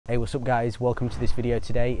Hey, what's up guys, welcome to this video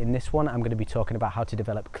today. In this one I'm going to be talking about how to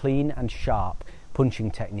develop clean and sharp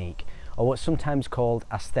punching technique, or what's sometimes called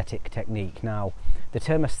aesthetic technique. Now, the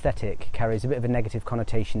term aesthetic carries a bit of a negative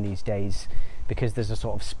connotation these days because there's a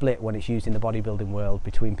sort of split when it's used in the bodybuilding world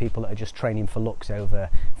between people that are just training for looks over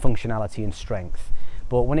functionality and strength.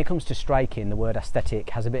 But when it comes to striking, the word aesthetic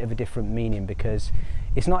has a bit of a different meaning because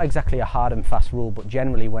it's not exactly a hard and fast rule, but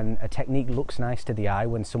generally when a technique looks nice to the eye,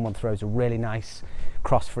 when someone throws a really nice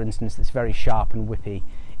cross, for instance, that's very sharp and whippy,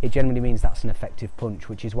 it generally means that's an effective punch,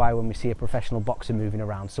 which is why when we see a professional boxer moving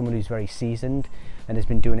around, someone who's very seasoned and has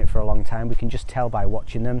been doing it for a long time, we can just tell by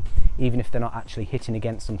watching them, even if they're not actually hitting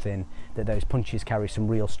against something, that those punches carry some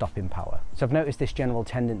real stopping power. So I've noticed this general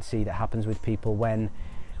tendency that happens with people when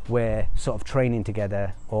we're sort of training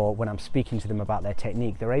together, or when I'm speaking to them about their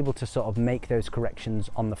technique, they're able to sort of make those corrections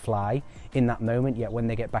on the fly in that moment, yet when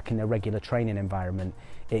they get back in their regular training environment,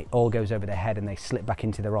 it all goes over their head and they slip back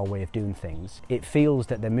into their old way of doing things. It feels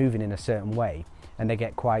that they're moving in a certain way and they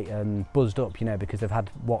get quite buzzed up, you know, because they've had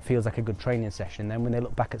what feels like a good training session. And then when they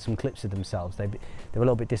look back at some clips of themselves, they're a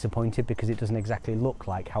little bit disappointed because it doesn't exactly look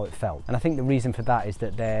like how it felt. And I think the reason for that is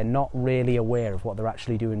that they're not really aware of what they're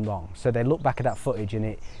actually doing wrong. So they look back at that footage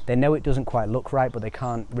and they know it doesn't quite look right, but they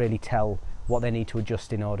can't really tell what they need to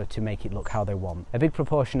adjust in order to make it look how they want. A big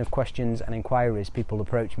proportion of questions and inquiries people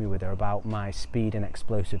approach me with are about my speed and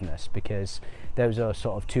explosiveness, because those are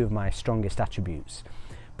sort of two of my strongest attributes.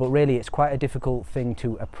 But really it's quite a difficult thing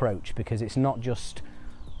to approach because it's not just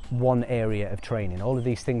one area of training. All of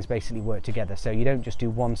these things basically work together. So you don't just do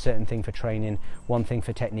one certain thing for training, one thing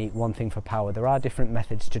for technique, one thing for power. There are different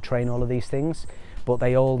methods to train all of these things, but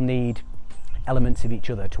they all need elements of each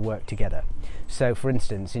other to work together. So for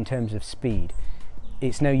instance, in terms of speed,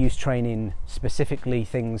 it's no use training specifically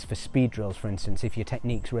things for speed drills, for instance, if your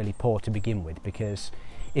technique's really poor to begin with, because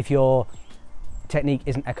if your technique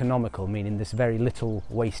isn't economical, meaning there's very little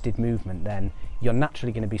wasted movement, then you're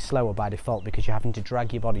naturally going to be slower by default because you're having to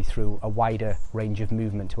drag your body through a wider range of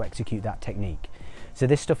movement to execute that technique. So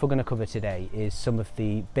this stuff we're going to cover today is some of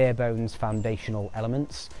the bare bones foundational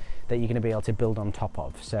elements that you're going to be able to build on top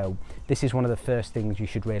of. So this is one of the first things you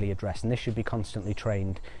should really address, and this should be constantly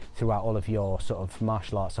trained throughout all of your sort of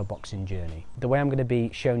martial arts or boxing journey. The way I'm going to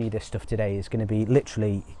be showing you this stuff today is going to be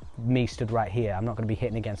literally me stood right here. I'm not going to be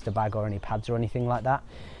hitting against a bag or any pads or anything like that,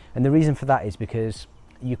 and the reason for that is because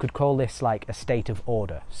you could call this like a state of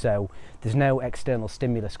order. So there's no external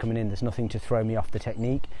stimulus coming in, there's nothing to throw me off the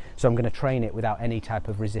technique, so I'm going to train it without any type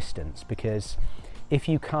of resistance, because if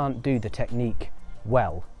you can't do the technique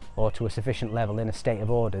well or to a sufficient level in a state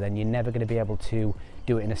of order, then you're never going to be able to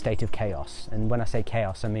do it in a state of chaos. And when I say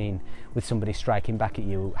chaos, I mean with somebody striking back at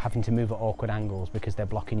you, having to move at awkward angles because they're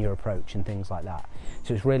blocking your approach and things like that.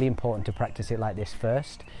 So it's really important to practice it like this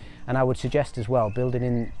first. And I would suggest as well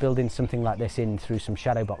building something like this in through some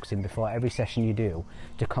shadow boxing before every session you do,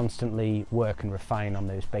 to constantly work and refine on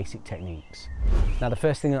those basic techniques. Now, the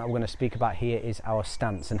first thing that I'm going to speak about here is our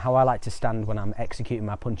stance and how I like to stand when I'm executing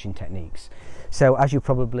my punching techniques. So as you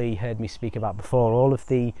probably heard me speak about before, all of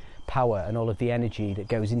the power and all of the energy that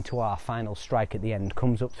goes into our final strike at the end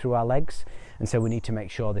comes up through our legs, and so we need to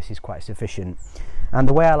make sure this is quite sufficient. And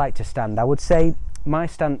the way I like to stand, I would say my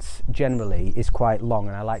stance generally is quite long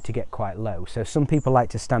and I like to get quite low. So some people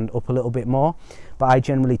like to stand up a little bit more, but I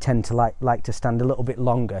generally tend to like to stand a little bit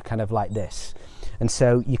longer, kind of like this. And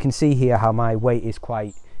so you can see here how my weight is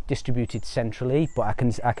quite distributed centrally, but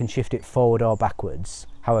I can shift it forward or backwards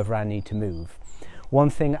however I need to move.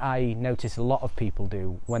 One thing I notice a lot of people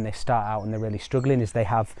do when they start out and they're really struggling is they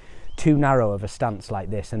have too narrow of a stance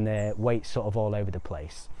like this and their weight's sort of all over the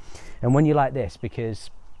place. And when you're like this,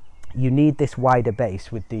 because you need this wider base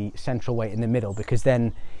with the central weight in the middle, because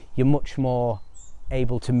then you're much more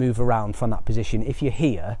able to move around from that position. If you're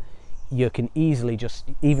here, you can easily just,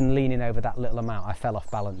 even leaning over that little amount, I fell off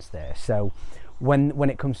balance there. So when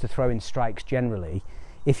it comes to throwing strikes generally,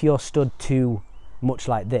 if you're stood too much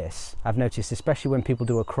like this, I've noticed, especially when people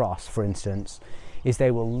do a cross, for instance, is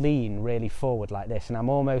they will lean really forward like this, and I'm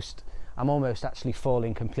almost actually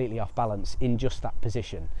falling completely off balance in just that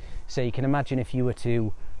position. So you can imagine if you were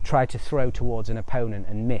to try to throw towards an opponent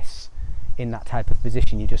and miss in that type of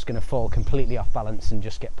position, you're just going to fall completely off balance and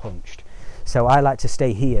just get punched. So I like to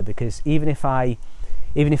stay here, because even if I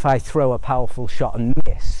throw a powerful shot and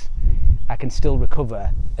miss, I can still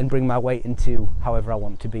recover and bring my weight into however I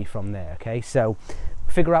want to be from there. Okay, so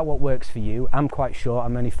figure out what works for you. I'm quite short,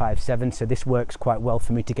 I'm only 5'7", so this works quite well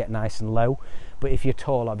for me to get nice and low. But if you're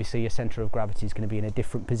tall, obviously your centre of gravity is going to be in a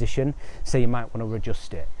different position, so you might want to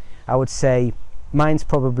adjust it. I would say mine's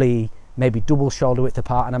probably maybe double shoulder width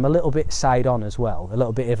apart, and I'm a little bit side on as well, a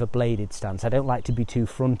little bit of a bladed stance. I don't like to be too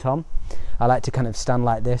front on. I like to kind of stand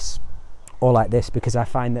like this or like this, because I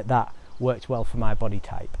find that that works well for my body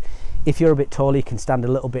type. If you're a bit taller, you can stand a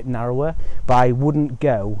little bit narrower, but I wouldn't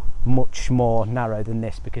go much more narrow than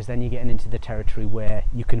this, because then you're getting into the territory where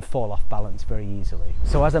you can fall off balance very easily.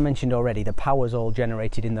 So as I mentioned already, the power's all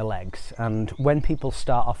generated in the legs, and when people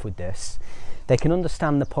start off with this, they can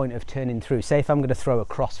understand the point of turning through. Say if I'm going to throw a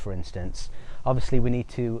cross, for instance, obviously we need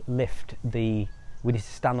to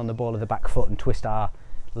stand on the ball of the back foot and twist our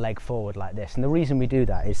leg forward like this, and the reason we do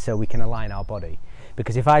that is so we can align our body.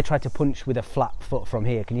 Because if I try to punch with a flat foot from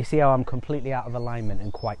here, can you see how I'm completely out of alignment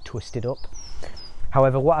and quite twisted up?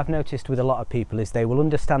 However, what I've noticed with a lot of people is they will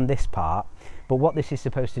understand this part, but what this is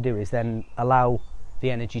supposed to do is then allow the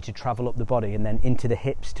energy to travel up the body and then into the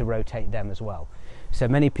hips to rotate them as well. So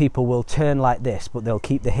many people will turn like this, but they'll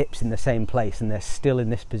keep the hips in the same place and they're still in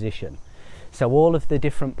this position. So all of the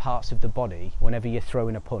different parts of the body, whenever you're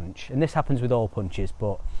throwing a punch, and this happens with all punches,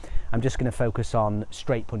 but I'm just going to focus on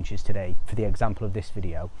straight punches today for the example of this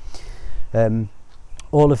video.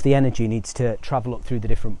 All of the energy needs to travel up through the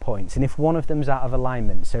different points, and if one of them's out of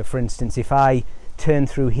alignment, so for instance if I turn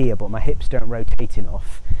through here but my hips don't rotate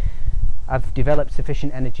enough, I've developed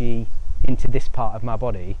sufficient energy into this part of my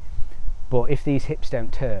body, but if these hips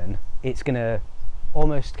don't turn, it's going to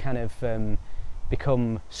almost kind of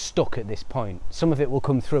become stuck at this point. Some of it will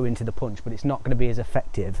come through into the punch, but it's not going to be as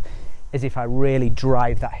effective as if I really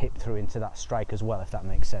drive that hip through into that strike as well, if that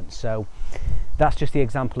makes sense. So that's just the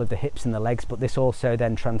example of the hips and the legs, but this also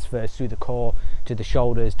then transfers through the core to the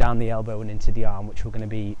shoulders, down the elbow and into the arm, which we're going to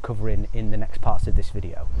be covering in the next parts of this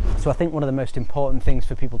video. So I think one of the most important things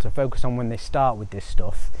for people to focus on when they start with this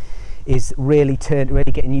stuff is really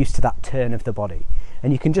getting used to that turn of the body.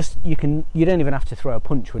 And you don't even have to throw a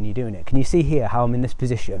punch when you're doing it. Can you see here how I'm in this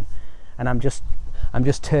position and I'm just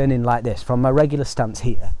turning like this from my regular stance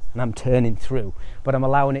here, and I'm turning through, but I'm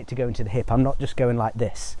allowing it to go into the hip. I'm not just going like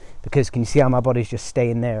this, because can you see how my body's just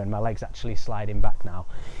staying there and my leg's actually sliding back now?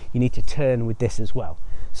 You need to turn with this as well.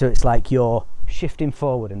 So it's like you're shifting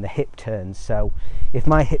forward and the hip turns. So if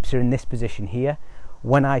my hips are in this position here,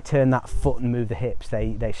 when I turn that foot and move the hips,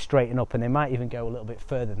 they straighten up, and they might even go a little bit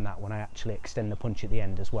further than that when I actually extend the punch at the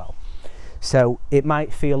end as well. So it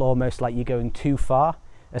might feel almost like you're going too far,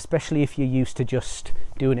 especially if you're used to just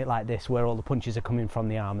doing it like this, where all the punches are coming from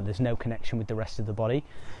the arm and there's no connection with the rest of the body.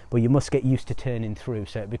 But you must get used to turning through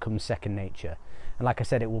so it becomes second nature. And like I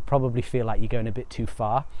said, it will probably feel like you're going a bit too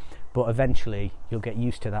far, but eventually you'll get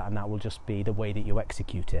used to that, and that will just be the way that you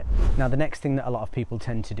execute it. Now, the next thing that a lot of people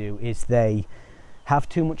tend to do is they have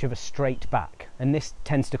too much of a straight back, and this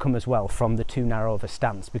tends to come as well from the too narrow of a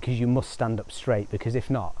stance, because you must stand up straight, because if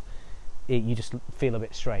not, you just feel a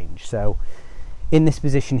bit strange. So in this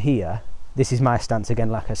position here, this is my stance again,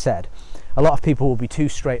 like I said. A lot of people will be too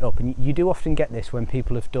straight up, and you do often get this when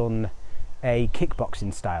people have done a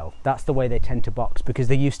kickboxing style. That's the way they tend to box, because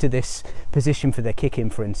they're used to this position for their kicking,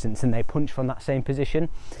 for instance, and they punch from that same position.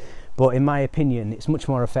 But in my opinion, it's much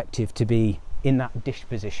more effective to be in that dish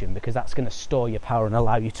position, because that's going to store your power and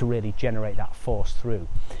allow you to really generate that force through.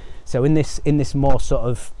 So in this more sort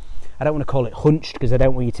of, I don't want to call it hunched, because I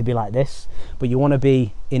don't want you to be like this, but you want to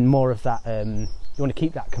be in more of that, you want to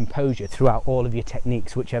keep that composure throughout all of your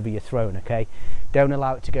techniques, whichever you're throwing, okay? Don't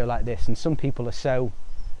allow it to go like this. And some people are so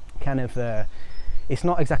kind of, it's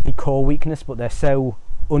not exactly core weakness, but they're so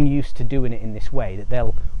unused to doing it in this way that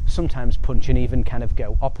they'll sometimes punch and even kind of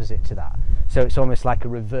go opposite to that. So it's almost like a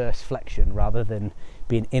reverse flexion rather than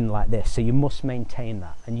being in like this. So you must maintain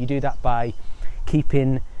that, and you do that by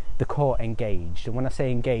keeping the core engaged. And when I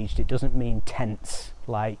say engaged, it doesn't mean tense,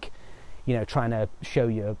 like, you know, trying to show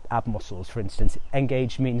your ab muscles, for instance.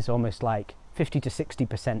 Engaged means almost like 50 to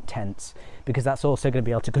 60% tense, because that's also going to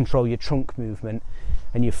be able to control your trunk movement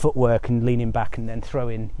and your footwork and leaning back, and then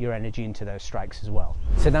throwing your energy into those strikes as well.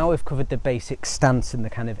 So now we've covered the basic stance and the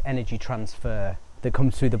kind of energy transfer that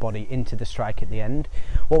comes through the body into the strike at the end.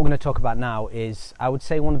 What we're going to talk about now is, I would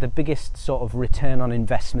say, one of the biggest sort of return on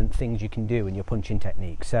investment things you can do in your punching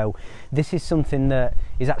technique. So this is something that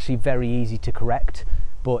is actually very easy to correct,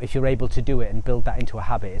 but if you're able to do it and build that into a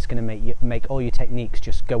habit, it's going to make all your techniques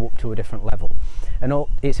just go up to a different level. And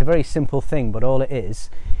it's a very simple thing, but all it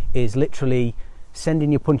is literally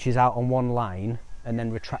sending your punches out on one line and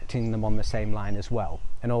then retracting them on the same line as well,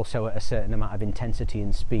 and also at a certain amount of intensity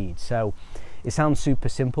and speed. So it sounds super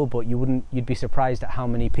simple, but you'd be surprised at how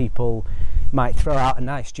many people might throw out a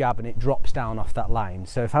nice jab and it drops down off that line.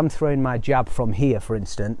 So if I'm throwing my jab from here, for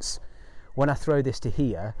instance, when I throw this to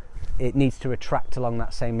here, it needs to retract along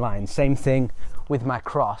that same line. Same thing with my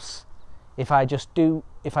cross. If I just do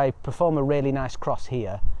if I perform a really nice cross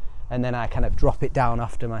here and then I kind of drop it down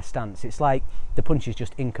after my stance, it's like the punch is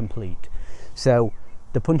just incomplete. So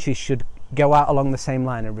the punches should go out along the same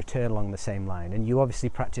line and return along the same line, and you obviously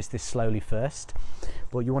practice this slowly first,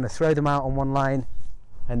 but you want to throw them out on one line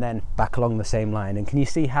and then back along the same line. And can you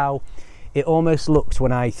see how it almost looks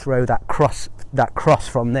when I throw that cross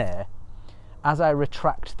from there, as I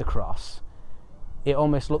retract the cross, it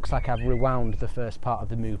almost looks like I've rewound the first part of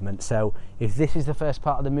the movement. So if this is the first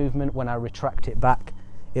part of the movement, when I retract it back,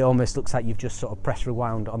 it almost looks like you've just sort of press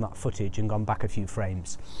rewound on that footage and gone back a few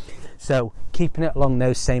frames. So keeping it along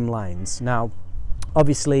those same lines. Now,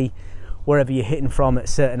 obviously, wherever you're hitting from at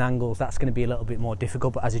certain angles, that's going to be a little bit more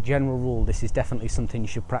difficult, but as a general rule, this is definitely something you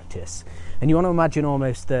should practice. And you want to imagine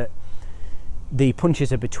almost that the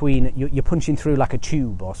punches are between, you're punching through like a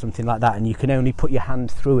tube or something like that, and you can only put your hand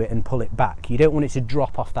through it and pull it back. You don't want it to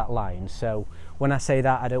drop off that line. So when I say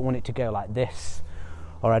that, I don't want it to go like this,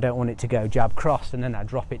 or I don't want it to go jab cross and then I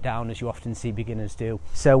drop it down, as you often see beginners do.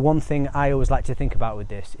 So one thing I always like to think about with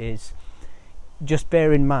this is just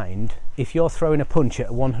bear in mind, if you're throwing a punch at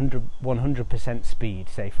 100% speed,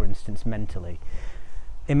 say for instance mentally,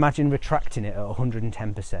 imagine retracting it at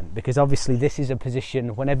 110%, because obviously this is a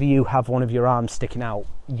position, whenever you have one of your arms sticking out,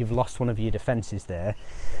 you've lost one of your defences there.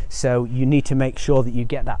 So you need to make sure that you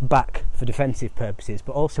get that back for defensive purposes,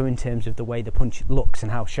 but also in terms of the way the punch looks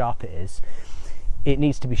and how sharp it is. It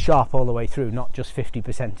needs to be sharp all the way through, not just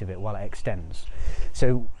 50% of it while it extends.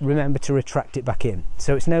 So remember to retract it back in.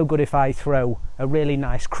 So it's no good if I throw a really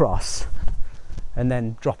nice cross and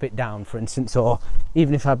then drop it down, for instance, or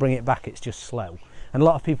even if I bring it back, it's just slow. And a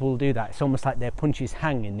lot of people will do that. It's almost like their punches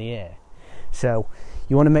hang in the air. So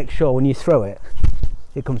you want to make sure when you throw it,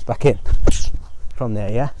 it comes back in from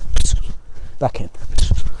there, yeah? Back in.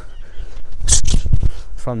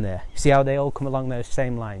 From there. See how they all come along those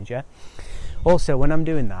same lines, yeah? Also, when I'm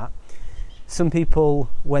doing that, some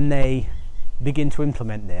people, when they begin to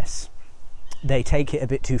implement this, they take it a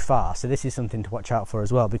bit too far. So this is something to watch out for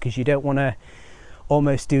as well, because you don't want to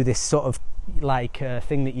almost do this sort of like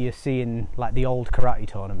thing that you see in like the old karate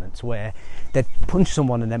tournaments, where they punch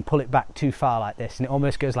someone and then pull it back too far like this, and it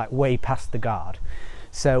almost goes like way past the guard.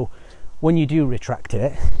 So when you do retract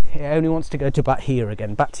it, it only wants to go to back here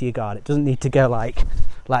again, back to your guard. It doesn't need to go like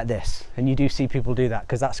this. And you do see people do that,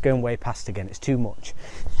 because that's going way past again. It's too much,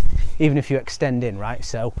 even if you extend in, right?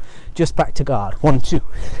 So just back to guard, 1, 2,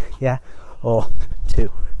 yeah, or 2,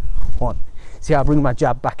 1. See how I bring my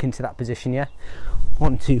jab back into that position, yeah?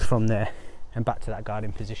 1, 2 from there, and back to that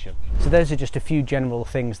guarding position. So those are just a few general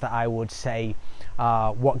things that I would say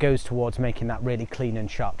what goes towards making that really clean and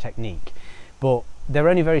sharp technique. But they're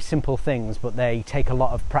only very simple things, but they take a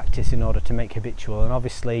lot of practice in order to make habitual, and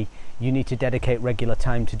obviously you need to dedicate regular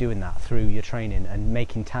time to doing that through your training and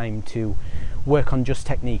making time to work on just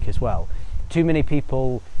technique as well. Too many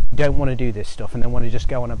people don't want to do this stuff and they want to just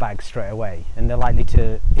go on a bag straight away, and they're likely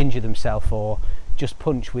to injure themselves or just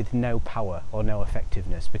punch with no power or no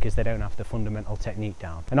effectiveness because they don't have the fundamental technique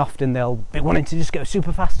down. And often they'll be wanting to just go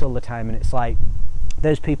super fast all the time, and it's like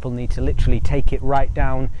those people need to literally take it right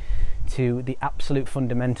down to the absolute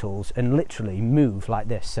fundamentals and literally move like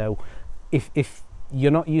this. So if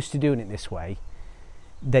you're not used to doing it this way,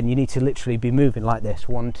 then you need to literally be moving like this,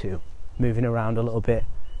 1, 2, moving around a little bit,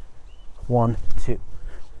 1, 2,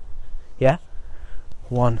 yeah,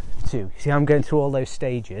 1, 2. See how I'm going through all those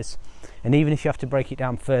stages? And even if you have to break it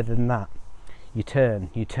down further than that, you turn,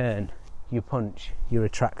 you punch, you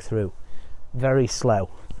retract through, very slow,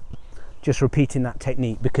 just repeating that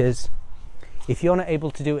technique, because if you're not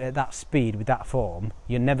able to do it at that speed with that form,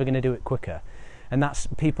 you're never going to do it quicker. And that's,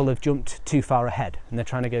 people have jumped too far ahead and they're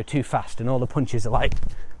trying to go too fast, and all the punches are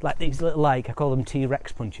like these little, like, I call them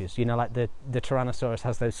T-Rex punches, you know, like the Tyrannosaurus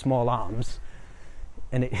has those small arms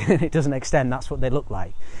and it doesn't extend. That's what they look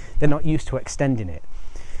like. They're not used to extending it,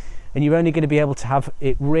 and you're only going to be able to have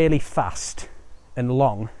it really fast and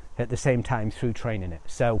long at the same time through training it.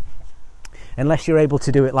 So unless you're able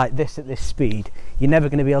to do it like this at this speed, you're never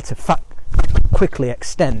going to be able to quickly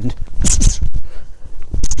extend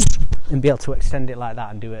and be able to extend it like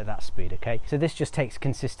that and do it at that speed, okay? So this just takes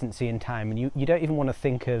consistency and time, and you don't even want to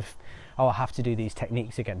think of, oh, I have to do these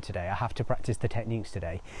techniques again today, I have to practice the techniques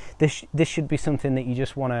today. This should be something that you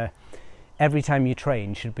just want to, every time you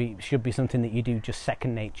train, should be something that you do just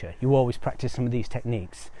second nature. You always practice some of these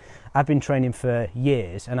techniques. I've been training for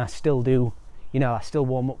years and I still do, you know, I still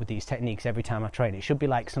warm up with these techniques every time I train. It should be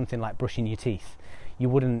like something like brushing your teeth. You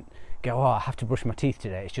wouldn't go, oh, I have to brush my teeth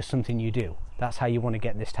today. It's just something you do. That's how you want to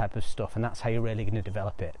get this type of stuff, and that's how you're really going to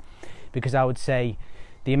develop it. Because I would say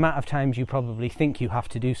the amount of times you probably think you have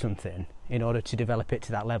to do something in order to develop it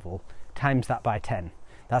to that level, times that by 10.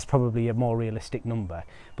 That's probably a more realistic number,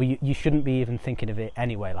 but you shouldn't be even thinking of it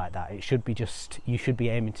anyway like that. It should be just, you should be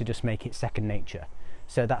aiming to just make it second nature.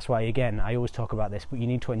 So that's why, again, I always talk about this, but you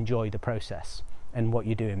need to enjoy the process and what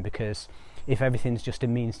you're doing, because if everything's just a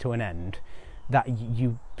means to an end, that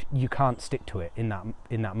you can't stick to it in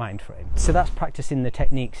that mind frame. So that's practicing the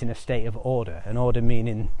techniques in a state of order, and order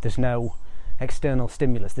meaning there's no external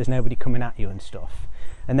stimulus, there's nobody coming at you and stuff.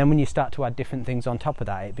 And then when you start to add different things on top of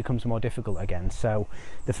that, it becomes more difficult again. So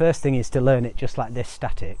the first thing is to learn it just like this,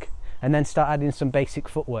 static, and then start adding some basic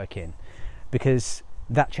footwork in, because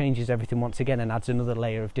that changes everything once again and adds another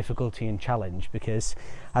layer of difficulty and challenge, because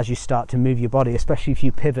as you start to move your body, especially if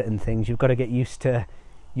you pivot and things, you've got to get used to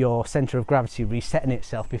your centre of gravity resetting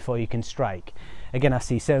itself before you can strike. Again, I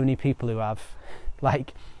see so many people who have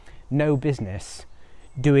like no business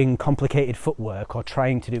doing complicated footwork or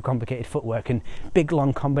trying to do complicated footwork and big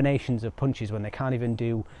long combinations of punches when they can't even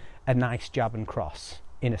do a nice jab and cross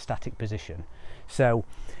in a static position. So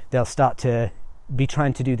they'll start to be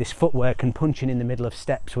trying to do this footwork and punching in the middle of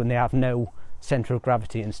steps when they have no centre of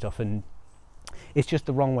gravity and stuff, and it's just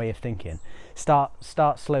the wrong way of thinking. Start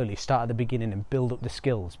slowly, start at the beginning and build up the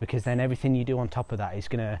skills, because then everything you do on top of that is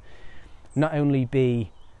going to not only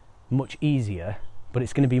be much easier, but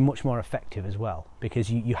it's going to be much more effective as well,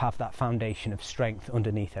 because you have that foundation of strength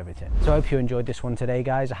underneath everything. So I hope you enjoyed this one today,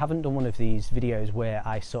 guys. I haven't done one of these videos where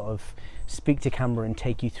I sort of speak to camera and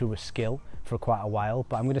take you through a skill for quite a while,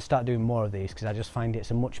 but I'm going to start doing more of these because I just find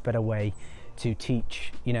it's a much better way to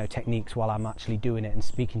teach, you know, techniques while I'm actually doing it and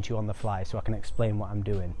speaking to you on the fly, so I can explain what I'm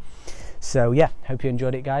doing. So yeah, hope you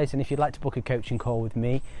enjoyed it, guys, and if you'd like to book a coaching call with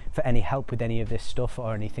me for any help with any of this stuff,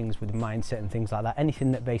 or any things with mindset and things like that,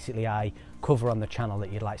 anything that basically I cover on the channel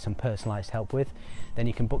that you'd like some personalized help with, then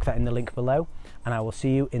you can book that in the link below, and I will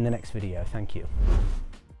see you in the next video. Thank you.